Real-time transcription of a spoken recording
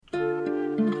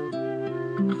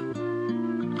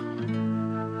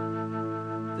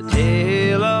The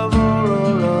tale of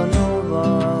Aurora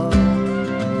Nova,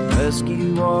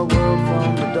 rescue our world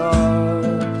from the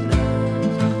darkness.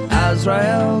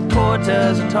 Azrael,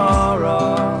 Cortez, and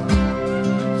Tara,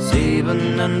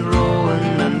 Sabin and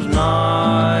Rowan and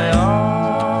Naya.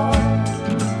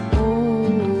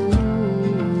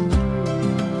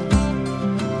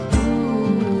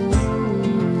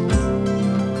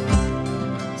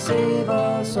 Save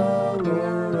us,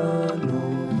 Aurora Nova.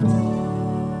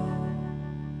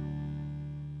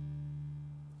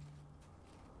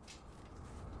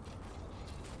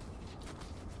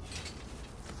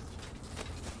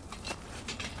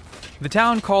 The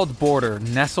town called Border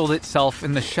nestled itself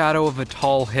in the shadow of a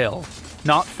tall hill,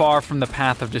 not far from the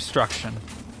path of destruction.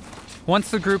 Once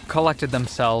the group collected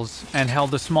themselves and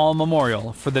held a small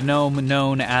memorial for the gnome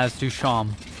known as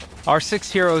Duchamp, our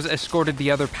 6 heroes escorted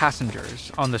the other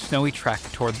passengers on the snowy trek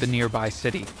toward the nearby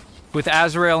city, with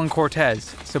Azrael and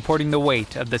Cortez supporting the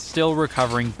weight of the still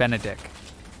recovering Benedict.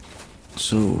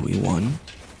 So we won?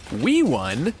 We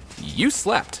won? You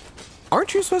slept.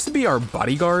 Aren't you supposed to be our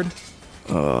bodyguard?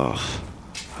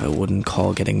 I wouldn't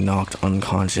call getting knocked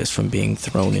unconscious from being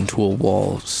thrown into a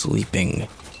wall sleeping.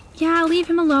 Yeah, leave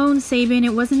him alone, Sabin.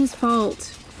 It wasn't his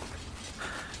fault.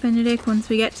 Benedict, once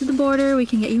we get to the border, we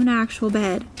can get you an actual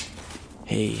bed.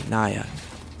 Hey, Naya,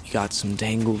 you got some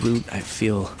dangle root? I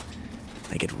feel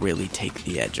like it'd really take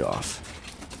the edge off.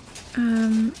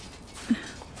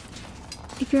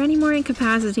 If you're any more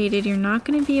incapacitated, you're not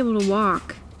going to be able to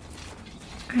walk.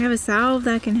 I have a salve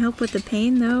that can help with the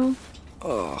pain, though.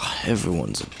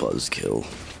 Everyone's a buzzkill.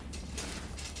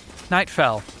 Night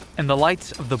fell, and the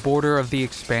lights of the border of the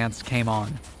expanse came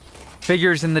on.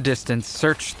 Figures in the distance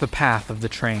searched the path of the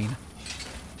train.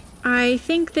 I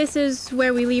think this is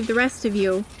where we leave the rest of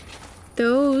you.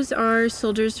 Those are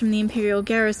soldiers from the Imperial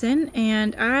garrison,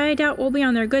 and I doubt we'll be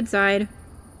on their good side.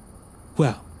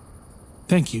 Well,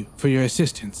 thank you for your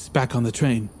assistance back on the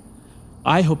train.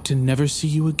 I hope to never see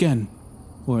you again,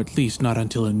 or at least not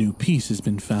until a new piece has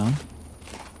been found.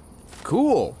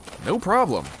 Cool. No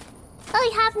problem.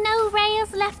 I have no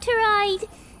rails left to ride,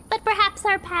 but perhaps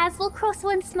our paths will cross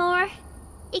once more.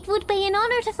 It would be an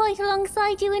honor to fight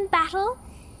alongside you in battle,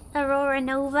 Aurora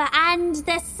Nova and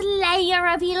the Slayer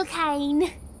of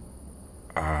Ilkane.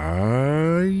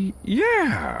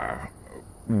 Yeah.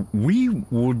 We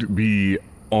would be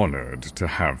honored to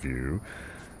have you.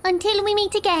 Until we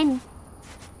meet again.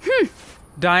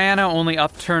 Diana only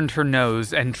upturned her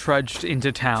nose and trudged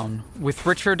into town, with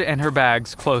Richard and her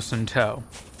bags close in tow.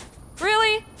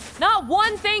 Really? Not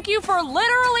one thank you for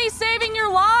literally saving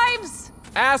your lives?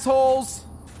 Assholes!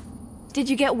 Did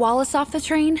you get Wallace off the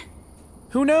train?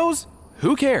 Who knows?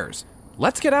 Who cares?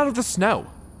 Let's get out of the snow.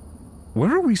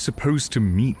 Where are we supposed to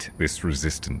meet this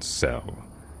resistance cell?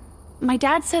 My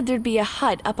dad said there'd be a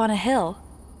hut up on a hill.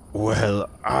 Well,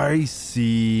 I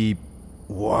see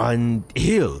one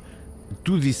hill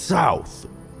to the south.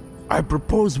 I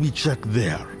propose we check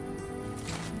there.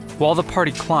 While the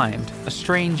party climbed, a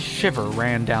strange shiver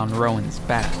ran down Rowan's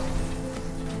back.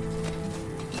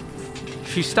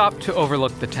 She stopped to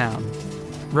overlook the town.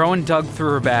 Rowan dug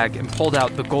through her bag and pulled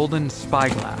out the golden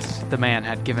spyglass the man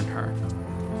had given her.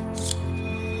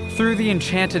 Through the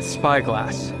enchanted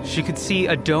spyglass, she could see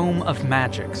a dome of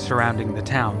magic surrounding the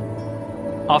town.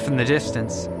 Off in the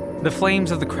distance, the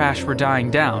flames of the crash were dying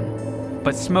down,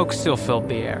 but smoke still filled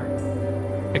the air,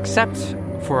 except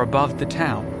for above the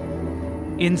town.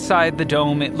 Inside the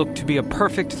dome, it looked to be a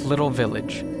perfect little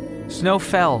village. Snow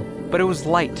fell, but it was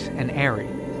light and airy.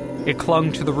 It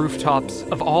clung to the rooftops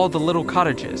of all the little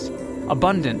cottages,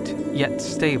 abundant yet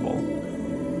stable.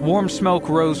 Warm smoke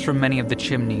rose from many of the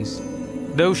chimneys.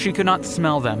 Though she could not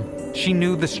smell them, she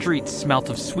knew the streets smelt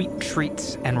of sweet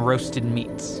treats and roasted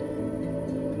meats.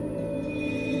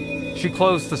 She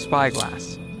closed the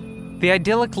spyglass. The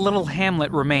idyllic little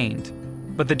hamlet remained,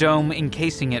 but the dome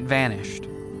encasing it vanished.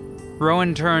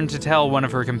 Rowan turned to tell one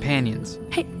of her companions.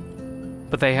 Hey.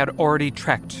 But they had already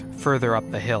trekked further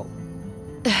up the hill.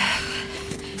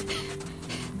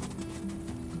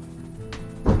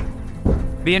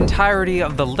 The entirety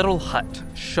of the little hut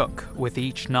shook with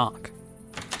each knock.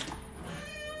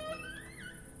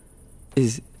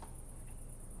 Is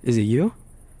it you?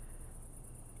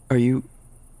 Are you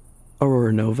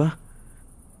Aurora Nova?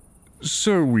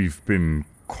 So we've been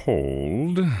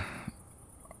called.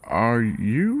 Are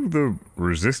you the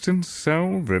resistance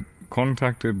cell that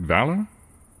contacted Valor?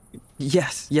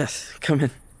 Yes, come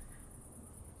in.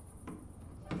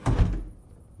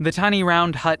 The tiny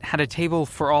round hut had a table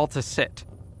for all to sit,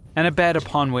 and a bed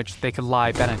upon which they could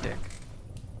lie Benedict.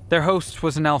 Their host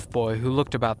was an elf boy who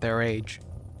looked about their age,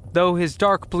 though his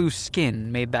dark blue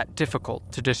skin made that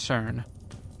difficult to discern.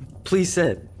 Please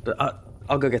sit.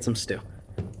 I'll go get some stew.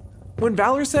 When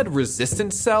Valor said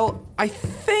resistance cell, I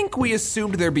think we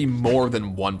assumed there'd be more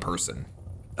than one person.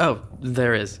 Oh,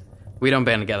 there is. We don't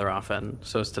band together often,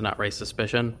 so as to not raise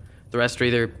suspicion. The rest are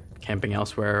either camping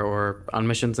elsewhere or on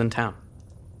missions in town.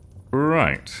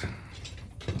 Right.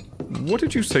 What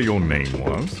did you say your name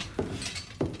was?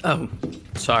 Oh,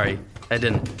 sorry. I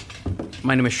didn't.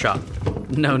 My name is Shaw.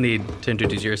 No need to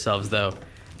introduce yourselves, though.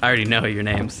 I already know your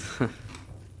names.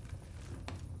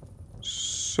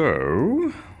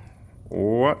 So,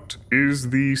 what is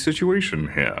the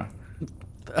situation here?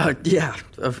 Yeah,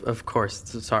 of course.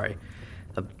 Sorry.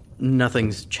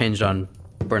 Nothing's changed on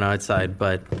Bernard's side,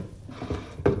 but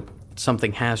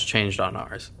something has changed on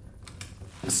ours.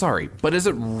 Sorry, but is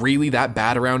it really that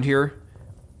bad around here?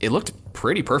 It looked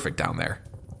pretty perfect down there.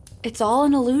 It's all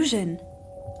an illusion.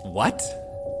 What?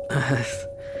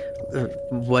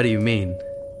 What do you mean?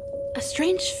 A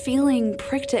strange feeling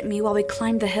pricked at me while we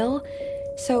climbed the hill,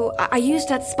 so I used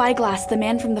that spyglass the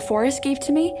man from the forest gave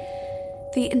to me.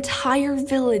 The entire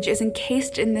village is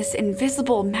encased in this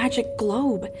invisible magic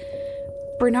globe.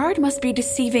 Bernard must be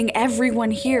deceiving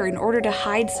everyone here in order to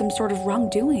hide some sort of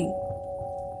wrongdoing.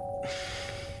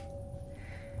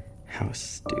 How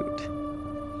astute.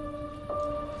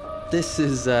 This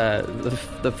is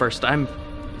the first I'm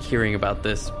hearing about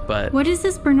this, but... What is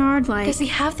this Bernard like? Does he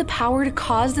have the power to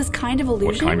cause this kind of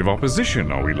illusion? What kind of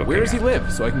opposition are we looking at? Where does he live,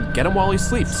 so I can get him while he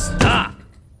sleeps? Stop!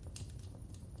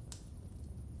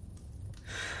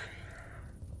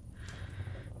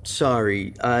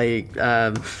 Sorry,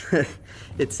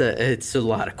 it's a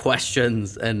lot of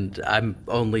questions, and I'm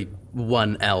only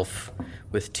one elf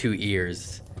with 2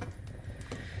 ears.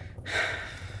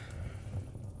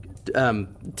 To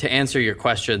answer your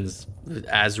questions,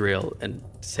 Azrael and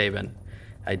Sabin,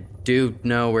 I do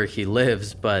know where he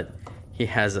lives, but he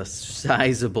has a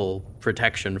sizable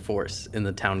protection force in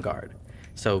the town guard.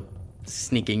 So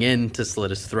sneaking in to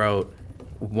slit his throat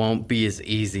won't be as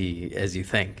easy as you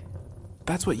think.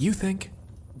 That's what you think?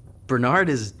 Bernard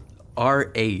is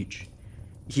our age.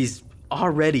 He's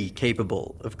already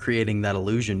capable of creating that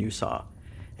illusion you saw,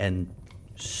 and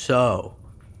so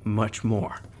much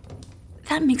more.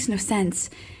 That makes no sense.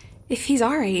 If he's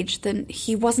our age, then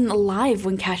he wasn't alive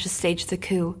when Cassius staged the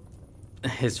coup.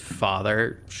 His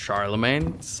father,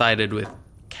 Charlemagne, sided with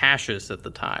Cassius at the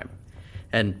time.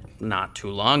 And not too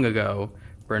long ago,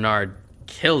 Bernard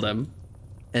killed him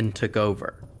and took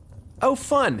over. Oh,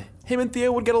 fun. Him and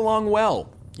Theo would get along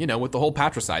well. You know, with the whole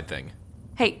patricide thing.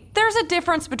 Hey, there's a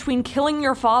difference between killing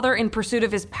your father in pursuit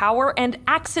of his power and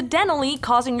accidentally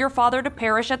causing your father to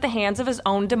perish at the hands of his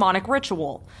own demonic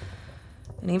ritual.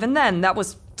 And even then, that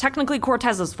was technically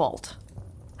Cortez's fault.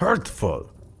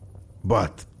 Hurtful,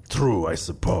 but true, I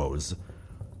suppose.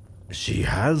 She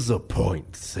has a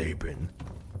point, Sabin.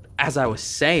 As I was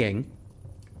saying,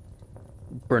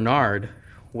 Bernard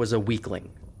was a weakling,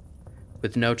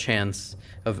 with no chance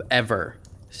of ever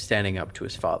standing up to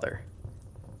his father.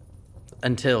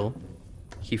 Until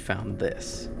he found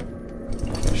this.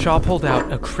 Shaw pulled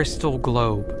out a crystal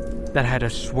globe that had a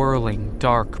swirling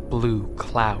dark blue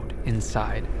cloud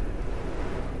inside.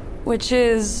 Which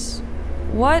is...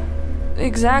 what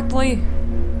exactly?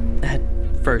 At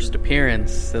first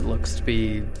appearance, it looks to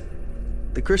be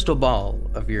the crystal ball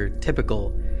of your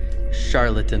typical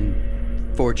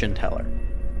charlatan fortune teller.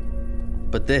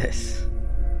 But this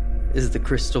is the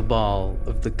crystal ball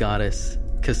of the goddess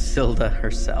Casilda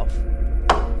herself.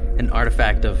 An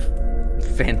artifact of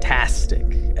fantastic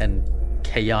and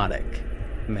chaotic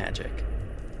magic.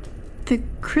 The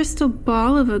crystal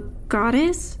ball of a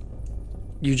goddess?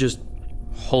 You just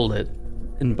hold it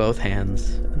in both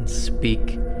hands and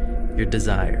speak your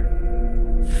desire.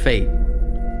 Fate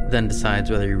then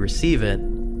decides whether you receive it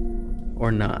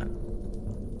or not.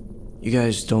 You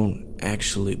guys don't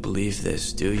actually believe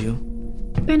this, do you?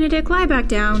 Benedict, lie back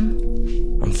down.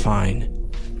 I'm fine.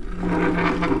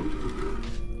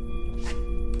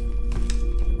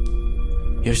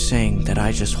 You're saying that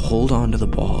I just hold on to the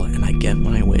ball and I get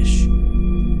my wish?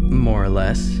 More or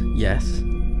less, yes.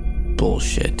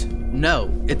 Bullshit.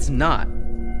 No, it's not.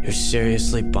 You're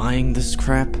seriously buying this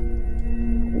crap?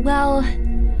 Well,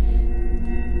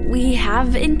 we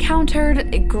have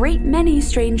encountered a great many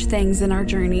strange things in our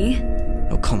journey.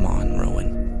 Oh, come on,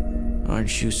 Rowan.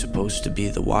 Aren't you supposed to be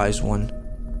the wise one?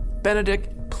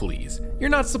 Benedict, please. You're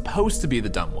not supposed to be the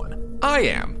dumb one. I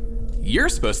am. You're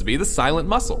supposed to be the silent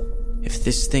muscle. If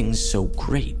this thing's so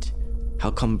great,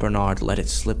 how come Bernard let it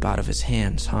slip out of his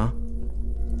hands, huh?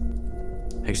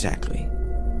 Exactly.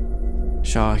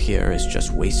 Shaw here is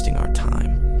just wasting our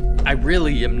time. I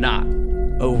really am not.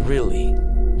 Oh, really?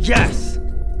 Yes!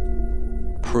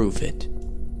 Prove it.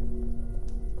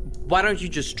 Why don't you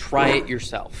just try it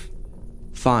yourself?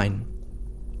 Fine.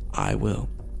 I will.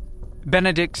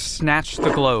 Benedict snatched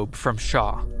the globe from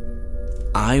Shaw.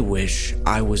 I wish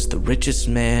I was the richest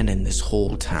man in this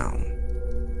whole town.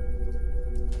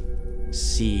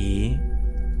 See?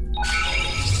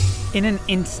 In an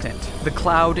instant, the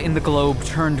cloud in the globe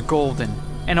turned golden,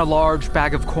 and a large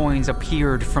bag of coins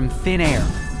appeared from thin air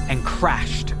and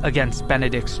crashed against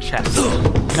Benedict's chest,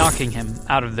 knocking him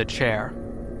out of the chair.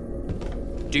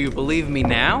 Do you believe me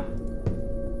now?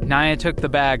 Naya took the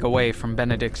bag away from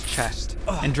Benedict's chest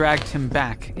and dragged him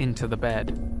back into the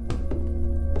bed.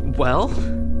 Well,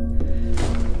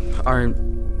 are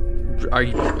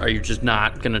you just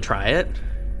not gonna try it?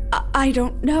 I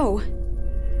don't know.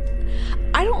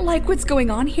 I don't like what's going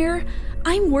on here.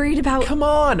 I'm worried about... Come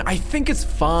on, I think it's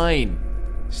fine.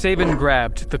 Sabin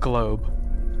grabbed the globe.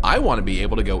 I want to be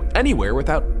able to go anywhere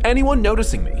without anyone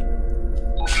noticing me.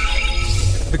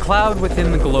 The cloud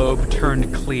within the globe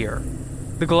turned clear.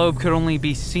 The globe could only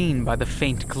be seen by the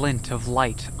faint glint of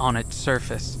light on its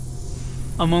surface.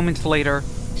 A moment later,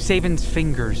 Sabin's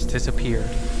fingers disappeared,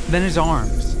 then his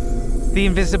arms. The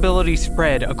invisibility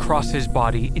spread across his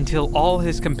body until all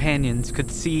his companions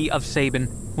could see of Sabin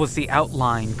was the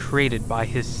outline created by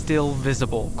his still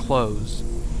visible clothes.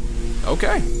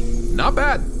 Okay, not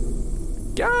bad.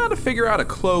 Gotta figure out a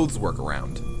clothes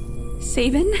workaround.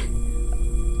 Sabin?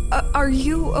 Are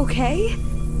you okay?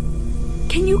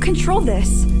 Can you control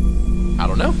this? I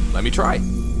don't know. Let me try.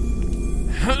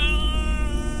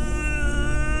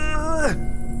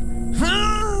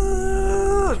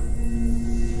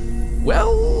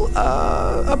 Well,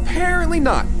 apparently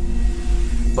not.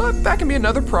 But that can be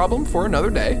another problem for another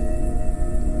day.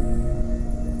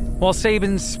 While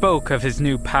Sabin spoke of his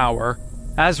new power,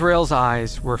 Azrael's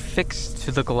eyes were fixed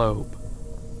to the globe.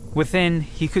 Within,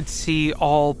 he could see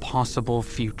all possible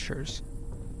futures.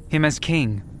 Him as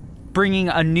king, bringing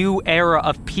a new era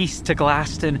of peace to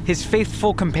Glaston, his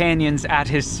faithful companions at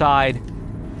his side.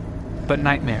 But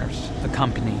nightmares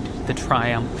accompanied the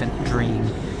triumphant dream.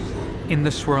 In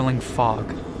the swirling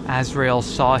fog, Azrael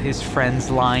saw his friends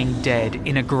lying dead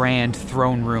in a grand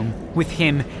throne room, with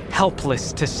him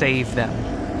helpless to save them.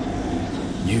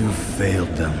 You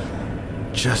failed them,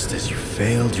 just as you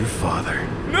failed your father.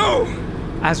 No!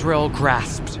 Azrael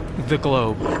grasped the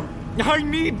globe. I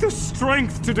need the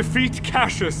strength to defeat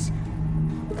Cassius.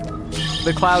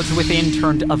 The clouds within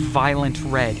turned a violent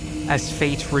red as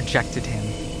fate rejected him.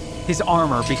 His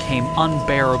armor became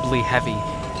unbearably heavy.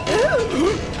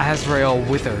 Azrael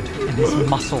withered and his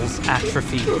muscles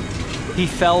atrophied. He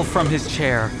fell from his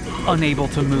chair, unable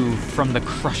to move from the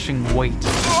crushing weight.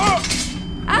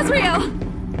 Azrael!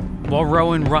 While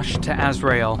Rowan rushed to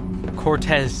Azrael,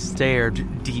 Cortez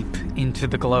stared deep into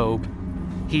the globe.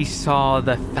 He saw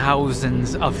the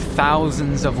thousands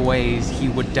of ways he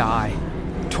would die,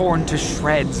 torn to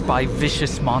shreds by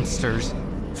vicious monsters,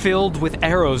 filled with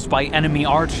arrows by enemy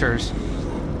archers,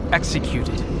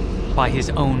 executed by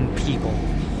his own people.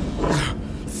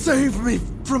 Save me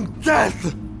from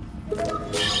death!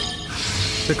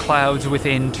 The clouds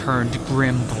within turned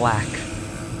grim black.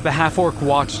 The half-orc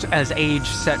watched as age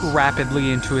set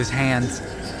rapidly into his hands.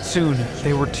 Soon,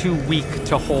 they were too weak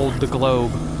to hold the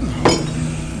globe.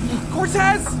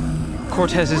 Cortez!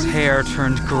 Cortez's hair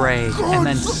turned gray and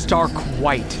then stark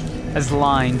white as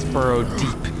lines burrowed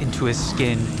deep into his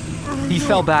skin. He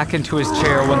fell back into his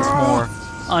chair once more,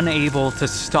 unable to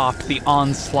stop the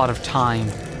onslaught of time.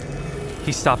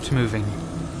 He stopped moving.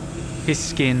 His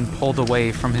skin pulled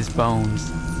away from his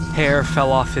bones. Hair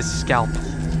fell off his scalp.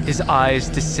 His eyes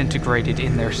disintegrated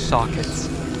in their sockets.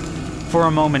 For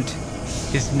a moment,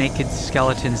 his naked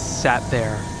skeleton sat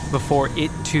there before it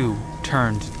too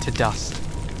turned to dust.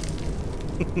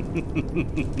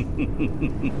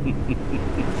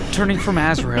 Turning from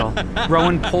Azrael,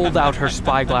 Rowan pulled out her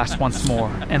spyglass once more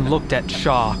and looked at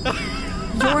Shaw.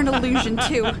 You're an illusion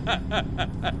too.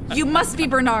 You must be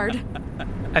Bernard.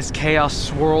 As chaos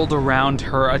swirled around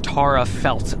her, Atara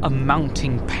felt a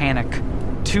mounting panic.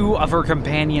 Two of her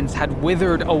companions had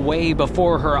withered away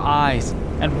before her eyes,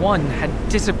 and one had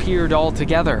disappeared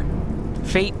altogether.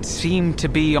 Fate seemed to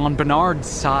be on Bernard's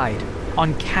side,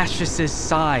 on Cassius's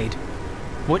side.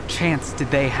 What chance did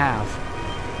they have?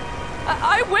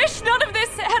 I wish none of this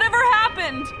had ever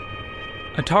happened!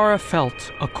 Atara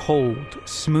felt a cold,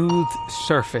 smooth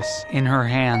surface in her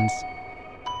hands.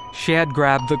 She had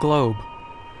grabbed the globe.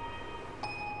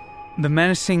 The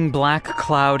menacing black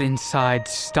cloud inside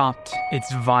stopped its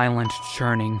violent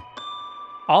churning.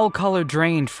 All color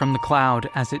drained from the cloud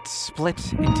as it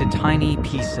split into tiny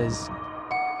pieces.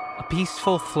 A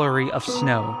peaceful flurry of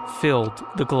snow filled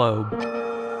the globe.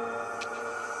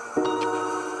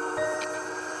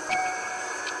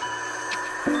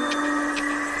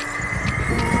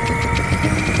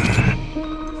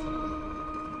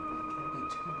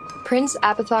 Prince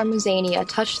Abathar Muzania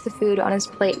touched the food on his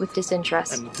plate with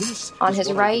disinterest. On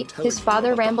his right, his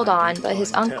father rambled on, but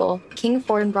his uncle, King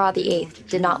Fortinbras VIII,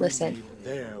 did not listen.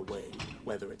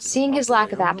 Seeing his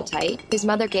lack of appetite, his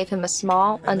mother gave him a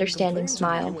small, understanding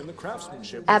smile.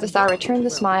 Abathar returned the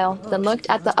smile, then looked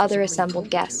at the other assembled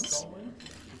guests.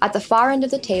 At the far end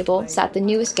of the table sat the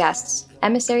newest guests,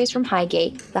 emissaries from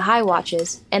Highgate, the High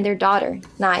Watches, and their daughter,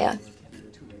 Naya.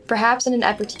 Perhaps in an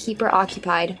effort to keep her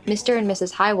occupied, Mr. and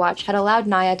Mrs. Highwatch had allowed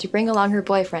Naya to bring along her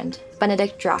boyfriend,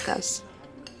 Benedict Drakos.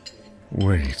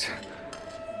 Wait.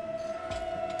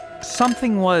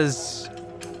 Something was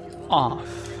off.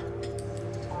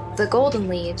 The Golden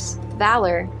Leaves,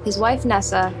 Valor, his wife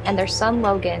Nessa, and their son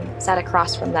Logan sat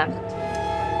across from them.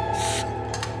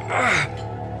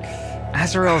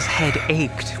 Azrael's head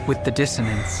ached with the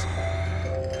dissonance.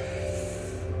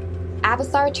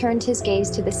 Abathar turned his gaze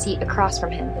to the seat across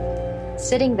from him.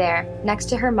 Sitting there, next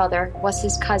to her mother, was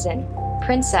his cousin,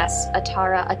 Princess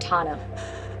Atara Atano.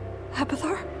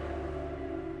 Abathar?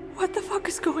 What the fuck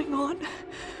is going on?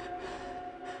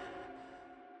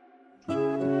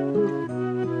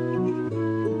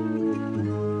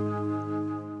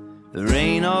 The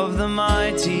reign of the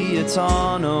mighty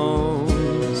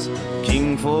Atanos,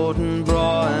 King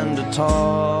Fortinbras and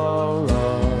Atara,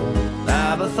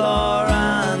 Abathar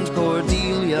and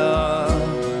Cordelia,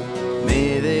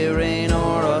 may they reign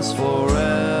o'er us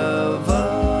forever.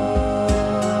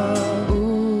 Ooh,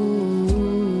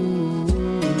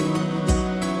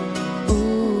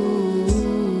 ooh.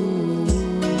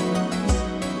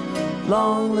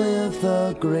 Long live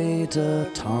the great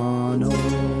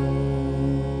Atanos.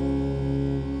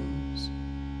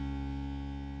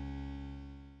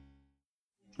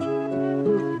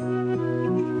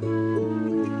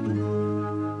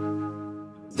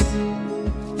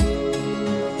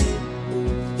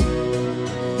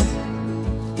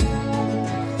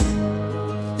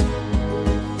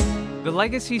 The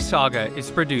Legacy Saga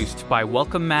is produced by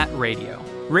Welcome Mat Radio.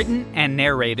 Written and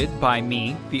narrated by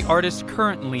me, the artist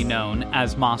currently known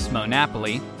as Massimo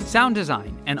Napoli. Sound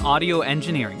design and audio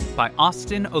engineering by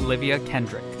Austin Olivia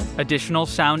Kendrick. Additional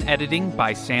sound editing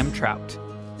by Sam Trout.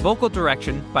 Vocal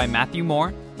direction by Matthew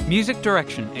Moore. Music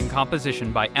direction and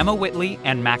composition by Emma Whitley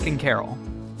and Mac and Carroll.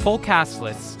 Full cast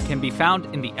lists can be found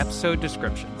in the episode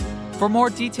description. For more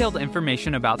detailed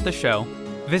information about the show,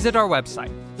 visit our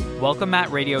website,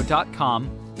 welcomematradio.com,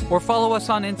 or follow us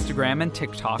on Instagram and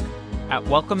TikTok at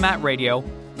welcomematradio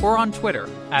or on Twitter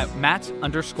at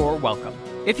 @Matt_welcome.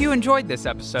 If you enjoyed this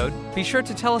episode, be sure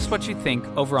to tell us what you think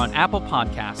over on Apple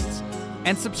Podcasts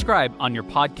and subscribe on your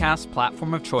podcast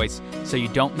platform of choice so you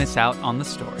don't miss out on the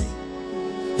story.